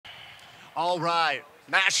All right,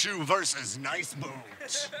 Mashu versus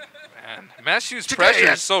NiceBoat. Man, Mashu's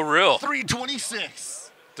pressure is so real.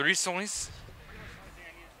 326. 320s?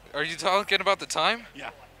 Are you talking about the time?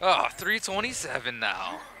 Yeah. Oh, 327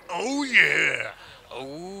 now. Oh, yeah.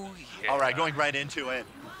 Oh, yeah. All right, going right into it.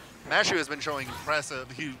 Mashu has been showing impressive.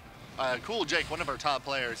 Cool Jake, one of our top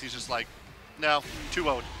players, he's just like, no,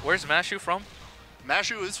 2-0. Where's Mashu from?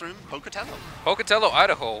 Mashu is from Pokkén. Pocatello,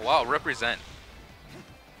 Idaho. Wow, represent.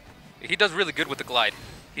 He does really good with the glide.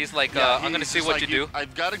 He's like, I'm going to see what you do.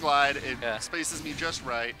 I've got a glide. It spaces me just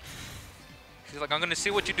right. He's like, I'm going to see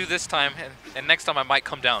what you do this time, and next time I might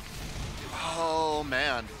come down. Oh,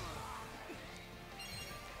 man.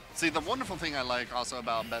 See, the wonderful thing I like also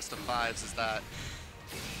about best of fives is that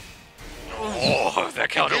that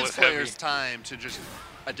counter was heavy. It gives players time to just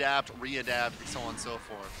adapt, readapt, and so on and so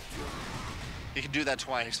forth. He can do that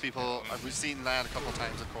twice. People, we've seen that a couple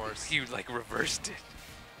times, of course. He like reversed it.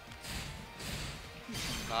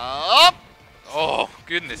 Up! Oh,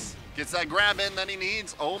 goodness. Gets that grab in that he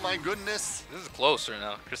needs. Oh, my goodness. This is closer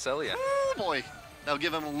now. Cresselia. Oh, boy. That'll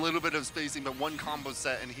give him a little bit of spacing, but one combo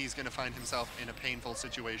set, and he's going to find himself in a painful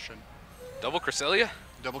situation. Double Cresselia?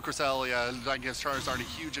 Double Cresselia. That gives Charizard a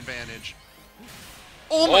huge advantage.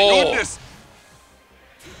 Oh, my goodness.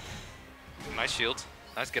 Nice shield.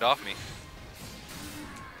 Nice get off me.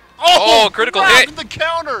 Oh, critical hit. The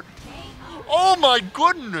counter. Oh, my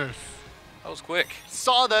goodness. That was quick.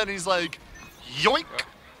 Saw that, and he's like, yoink.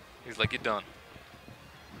 He's like, you're done.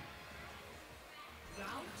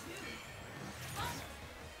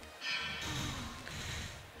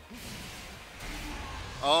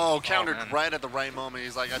 Oh, countered right at the right moment.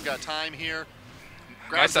 He's like, I've got time here. Nice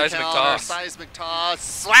Grabs the seismic counter, toss. Seismic toss.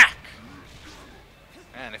 Slack.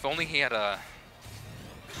 Man, if only he had a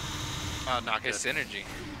not good. synergy.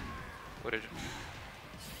 What did?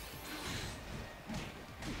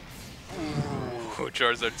 Ooh,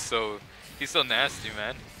 Charizard's he's so nasty,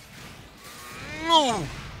 man. Ooh.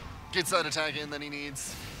 Gets that attack in that he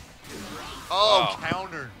needs. Oh, wow.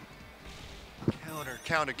 Counter.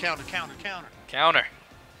 Counter.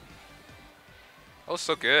 Oh,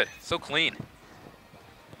 so good. So clean.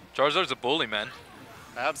 Charizard's a bully, man.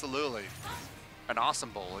 Absolutely. An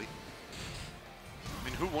awesome bully. I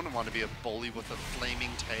mean, who wouldn't want to be a bully with a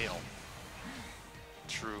flaming tail?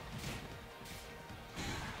 True.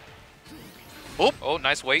 Oh, oh,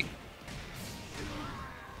 nice weight.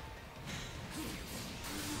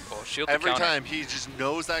 Oh, shield the every counter. time he just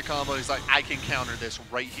knows that combo. He's like, I can counter this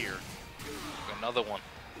right here. Another one.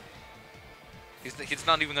 He's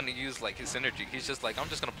not even going to use like his synergy. He's just like, I'm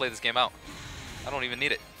just going to play this game out. I don't even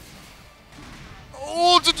need it.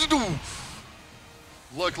 Oh,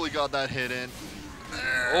 luckily got that hit in.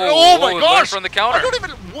 Oh, my gosh! From the counter. I don't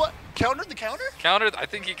even countered the counter? Countered. I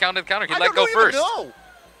think he counted the counter. He let let go first. No.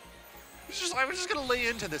 I was just gonna lay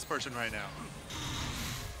into this person right now.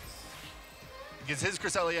 Gets his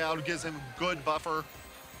Cresselia out, gives him good buffer.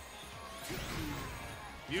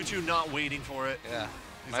 Mewtwo not waiting for it. Yeah.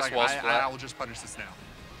 He's nice like, wall splat. I will just punish this now.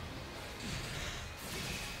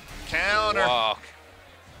 Counter. Wow.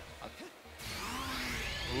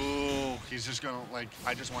 Ooh, he's just gonna like,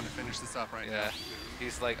 I just want to finish this up right now. Yeah.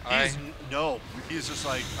 He's like, He's just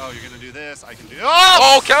like, oh, you're gonna do this, I can do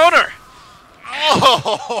Oh, counter!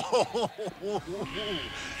 Oh!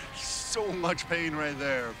 So much pain right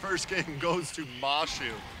there. First game goes to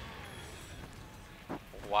Mashu.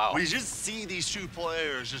 Wow. We just see these two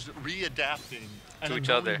players just readapting to each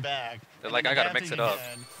other. Back They're like, I gotta mix it up.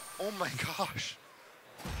 Again. Oh my gosh.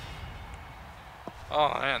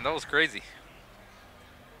 Oh man, that was crazy.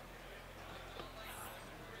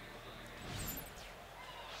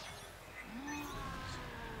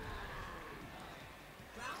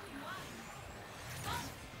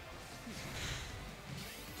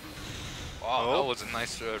 Wow, that was a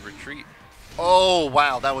nice retreat. Oh,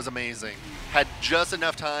 wow, that was amazing. Had just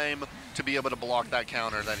enough time to be able to block that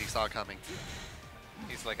counter that he saw coming.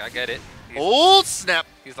 He's like, I get it. Oh, snap.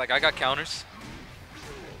 He's like, I got counters.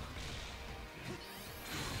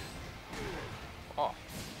 Oh,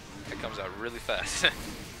 it comes out really fast.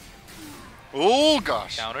 Oh,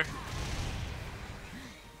 gosh. Counter.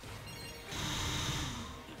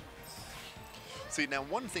 See, now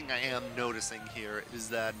one thing I am noticing here is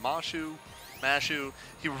that Mashu,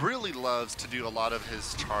 he really loves to do a lot of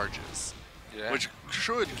his charges, which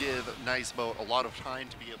should give NiceBoat a lot of time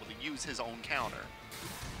to be able to use his own counter.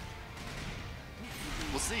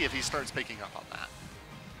 We'll see if he starts picking up on that.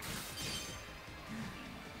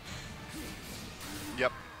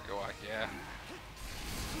 Yep. Go on, yeah.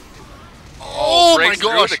 Oh my breaks through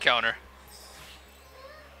gosh! the counter.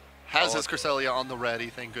 Has his Cresselia on the ready,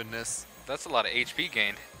 thank goodness. That's a lot of HP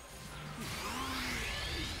gained.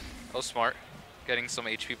 That was smart. Getting some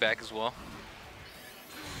HP back as well.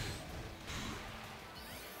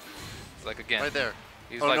 It's like again. Right there.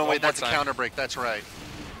 He's Oh, like, no, wait, that's a time. counter break. That's right.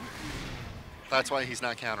 That's why he's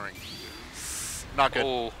not countering. Not good.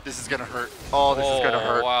 Oh. This is going to hurt. Oh, this is going to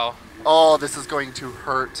hurt. Wow. Oh, this is going to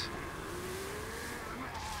hurt.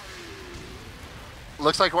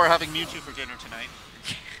 Looks like we're having Mewtwo for dinner tonight.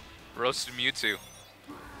 Roasted Mewtwo.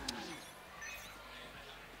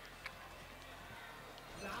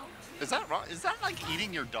 Is that wrong? Is that like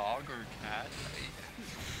eating your dog or cat?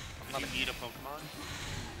 I'm not eat a Pokemon.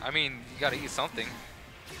 I mean, you gotta eat something.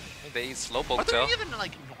 They eat Slowpoke Are there tail. even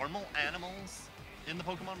like normal animals in the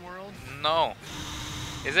Pokemon world? No.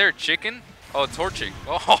 Is there a chicken? Oh, Torchic.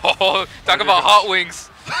 Oh, talk about hot wings.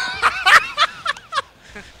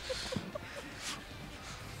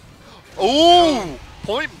 Ooh!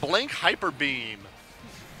 Point blank hyper beam.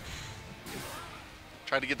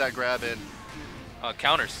 Try to get that grab in.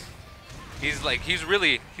 Counters. He's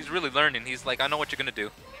really learning. He's like, I know what you're gonna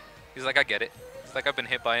do. He's like, I get it. He's like, I've been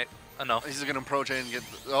hit by it. Enough. He's gonna approach it and get.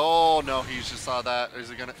 Oh no, he just saw that. Is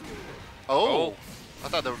he gonna? Oh, I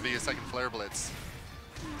thought there would be a second flare blitz.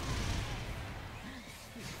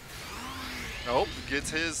 Nope, gets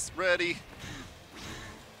his ready.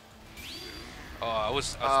 Oh, I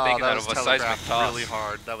was thinking that of a seismic toss. Really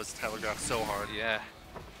hard. That was telegraphed so hard. Yeah.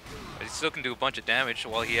 But he still can do a bunch of damage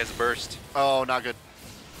while he has a burst. Oh, not good.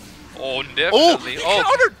 Oh, definitely. Oh,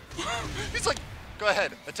 countered! He's like, go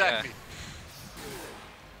ahead, attack me.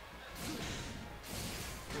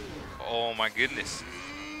 Oh my goodness.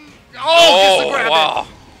 Oh, gets the grab wow. in.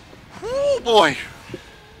 Oh boy.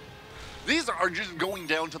 These are just going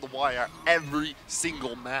down to the wire every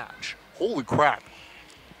single match. Holy crap.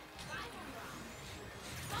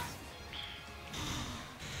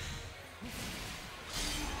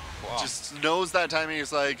 Wow. Just knows that timing.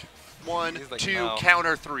 He's like, one, He's like, two, no.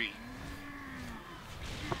 counter three.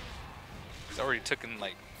 He's already taken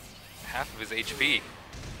like half of his HP.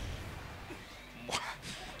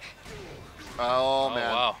 Oh,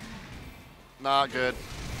 man. Wow. Not good.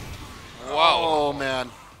 Wow. Oh,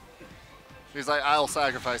 man. He's like, I'll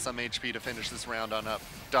sacrifice some HP to finish this round on up.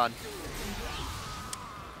 Done.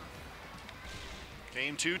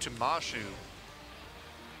 Game 2 to Mashu.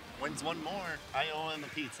 Wins one more. I owe him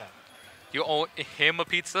a pizza. You owe him a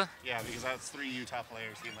pizza? Yeah, because that's 3 Utah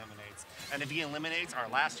players he eliminates. And if he eliminates our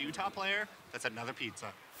last Utah player, that's another pizza.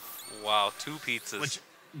 Wow, 2 pizzas. Which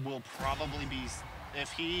will probably be,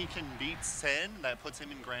 if he can beat Sen, that puts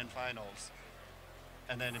him in grand finals.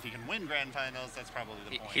 And then if he can win grand finals, that's probably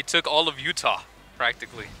the point. He took all of Utah,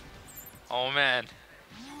 practically. Oh, man.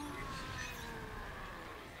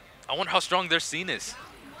 I wonder how strong their scene is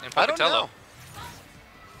in Pocatello.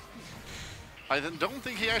 I don't know. I don't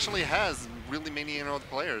think he actually has really many other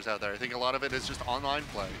players out there. I think a lot of it is just online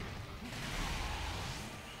play.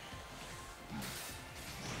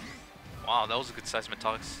 Wow, that was a good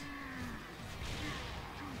seismitox.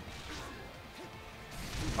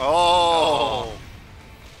 Oh!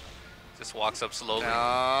 Just walks up slowly.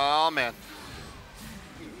 Oh, man.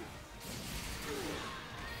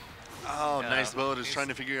 Oh, Yeah, NiceBoat is trying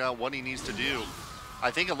to figure out what he needs to do.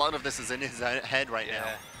 I think a lot of this is in his head right now.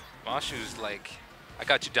 Mashu's like, I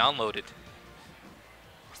got you downloaded.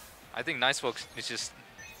 I think NiceBoat is just,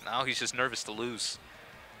 now he's just nervous to lose.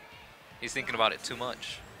 He's thinking about it too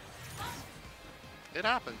much. It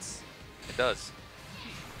happens. It does.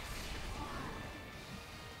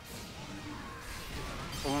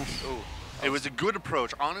 Oof. Ooh. It was a good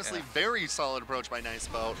approach. Honestly, very solid approach by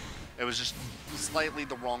NiceBoat. It was just slightly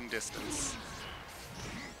the wrong distance.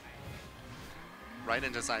 Right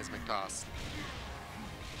into seismic toss.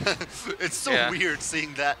 It's so weird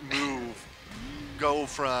seeing that move go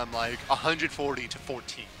from like 140 to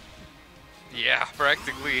 14. Yeah,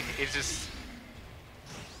 practically. It's just,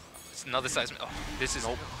 it's another seismic. Oh, this is.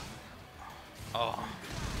 Nope. Oh.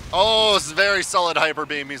 Oh, it's very solid hyper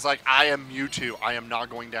beam. He's like, I am Mewtwo. I am not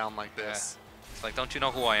going down like this. Yeah. It's like, don't you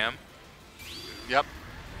know who I am? Yep.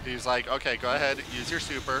 He's like, okay, go ahead, use your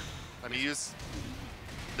super. Let me use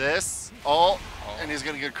this. Oh, and he's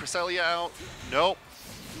gonna get Cresselia out. Nope.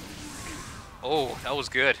 Oh, that was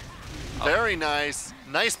good. Very nice.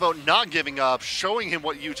 NiceBoat not giving up, showing him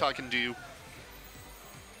what Utah can do.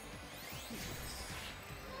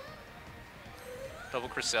 Double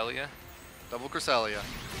Cresselia. Double Cresselia.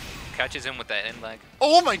 Catches him with that end leg.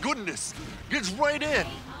 Oh my goodness! Gets right in.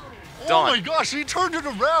 Done. Oh my gosh, he turned it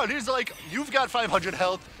around. He's like, you've got 500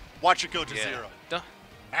 health. Watch it go to 0. Done.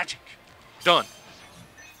 Magic. Done.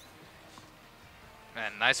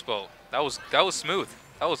 Man, NiceBoat. That was smooth.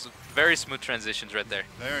 That was very smooth transitions right there.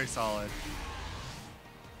 Very solid.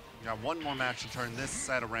 We got one more match to turn this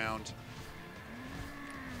set around.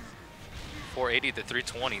 480 to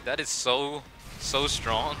 320. That is so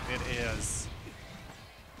strong. It is.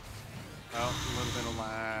 Oh, a little bit of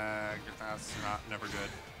lag. That's never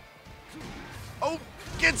good. Oh,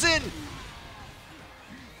 gets in!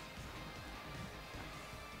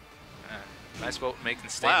 NiceBoat making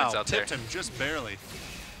statements out there. Tipped him just barely.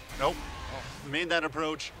 Nope. Made that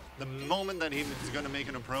approach. The moment that he was going to make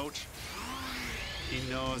an approach, he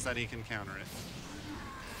knows that he can counter it.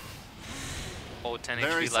 Oh, 10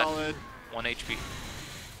 Very HP left. solid. 1 HP.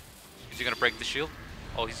 Is he going to break the shield?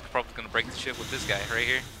 Oh, he's probably going to break the shield with this guy right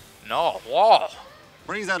here. No. Whoa.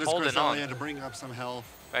 Brings out his Holding on. Cresselia to bring up some health.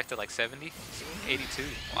 Back to like 70? 82.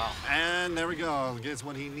 Wow. And there we go. Gets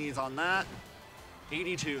what he needs on that.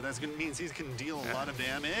 82. That's going to mean he can deal a lot of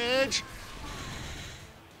damage.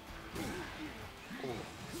 Ooh.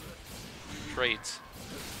 Trades.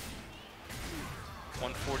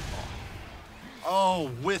 140. Oh,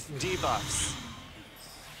 with debuffs.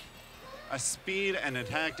 A speed and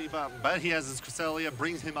attack debuff, but he has his Cresselia,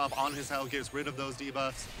 brings him up on his health, gets rid of those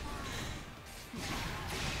debuffs.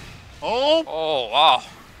 Oh! Oh, wow.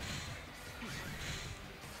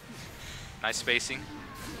 Nice spacing.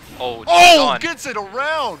 Oh, oh, gets it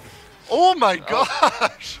around. Oh my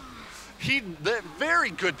gosh.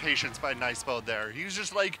 Very good patience by NiceBoat there. He was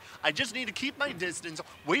just like, I just need to keep my distance,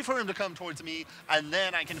 wait for him to come towards me, and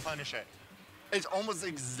then I can punish it. It's almost the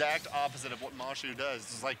exact opposite of what Mashu does.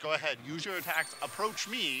 It's like, go ahead, use your attacks, approach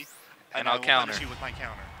me, and I'll I will counter punish you with my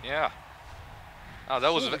counter. Yeah. Oh,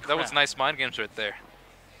 that was nice mind games right there.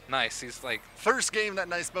 Nice. He's like first game that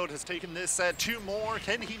NiceBoat has taken this set. 2 more.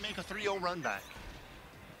 Can he make a 3-0 run back?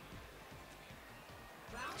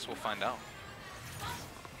 Guess we'll find out.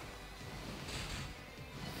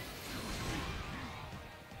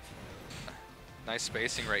 Nice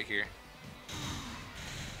spacing right here.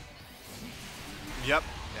 Yep.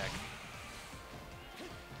 Yeah.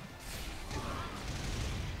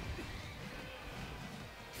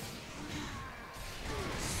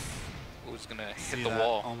 Who's gonna hit the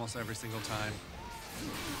wall? Almost every single time.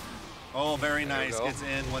 Oh, very nice. Gets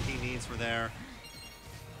in what he needs for there.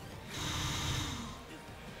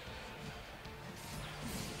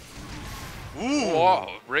 Ooh.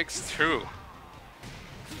 Whoa, breaks through.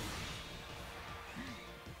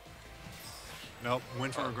 Nope,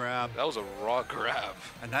 went for a grab. That was a raw grab.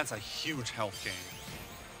 And that's a huge health gain.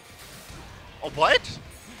 Oh, what?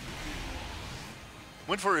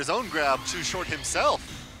 Went for his own grab, too short himself.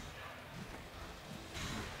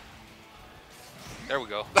 There we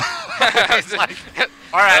go. Like,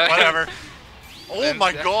 all right, whatever. Oh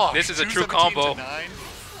my gosh. This is a true combo.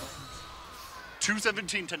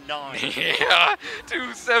 217 to 9. Yeah,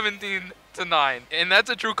 217 to 9. And that's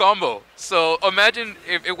a true combo. So imagine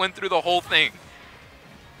if it went through the whole thing.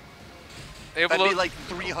 That'd be like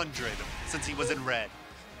 300 since he was in red.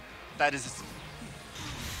 That is...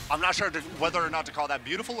 I'm not sure whether or not to call that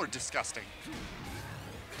beautiful or disgusting.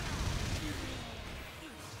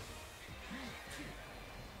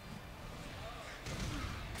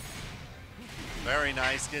 Very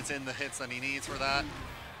nice. Gets in the hits that he needs for that.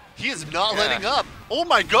 He is not letting up. Oh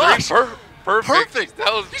my gosh. Perfect.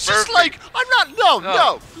 That was He's perfect. just like, I'm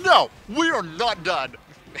not, no. We are not done.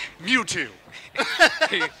 Mewtwo.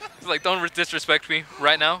 He's like, don't disrespect me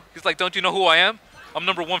right now. He's like, don't you know who I am? I'm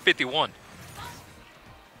number 151.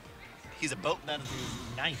 He's a boat that is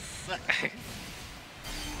nice.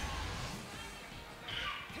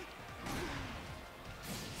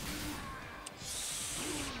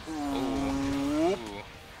 Ooh.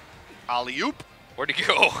 Alley-oop. Where'd he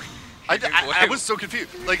go? I was so confused.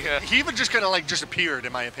 Like, he even just kind of like just appeared,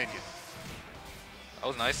 in my opinion. That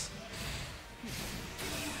was nice.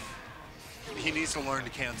 He needs to learn to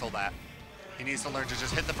cancel that. He needs to learn to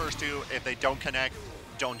just hit the first 2. If they don't connect,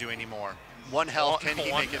 don't do any more. 1 health, can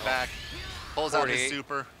he make it back? Pulls out his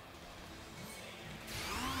super.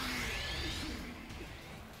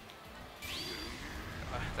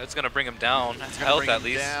 That's going to bring him down. Health at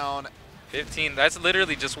least. Down. 15. That's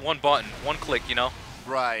literally just one button, one click, you know?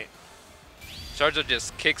 Right. Charizard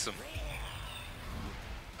just kicks him.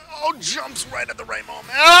 Oh, jumps right at the right moment.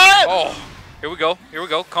 Ah! Oh, here we go. Here we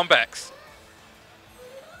go. Comebacks.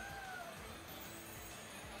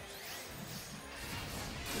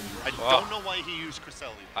 I don't know why he used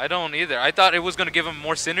Cresselia. I don't either. I thought it was going to give him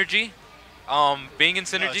more synergy. Being in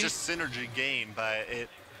synergy. No, it's just synergy gain, but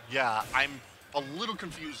yeah, I'm a little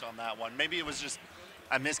confused on that one. Maybe it was just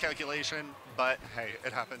a miscalculation, but hey,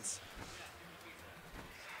 it happens.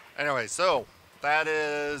 Anyway, so that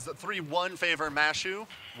is 3-1 favor Mashu.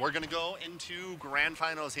 We're going to go into grand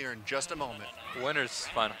finals here in just a moment. Winners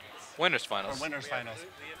final. Winners finals. Or winners finals.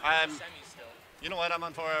 We have semis still. You know what? I'm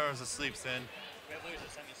on 4 hours of sleep soon. We have loser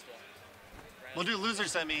semis still. We'll do loser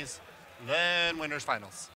semis, then winners finals.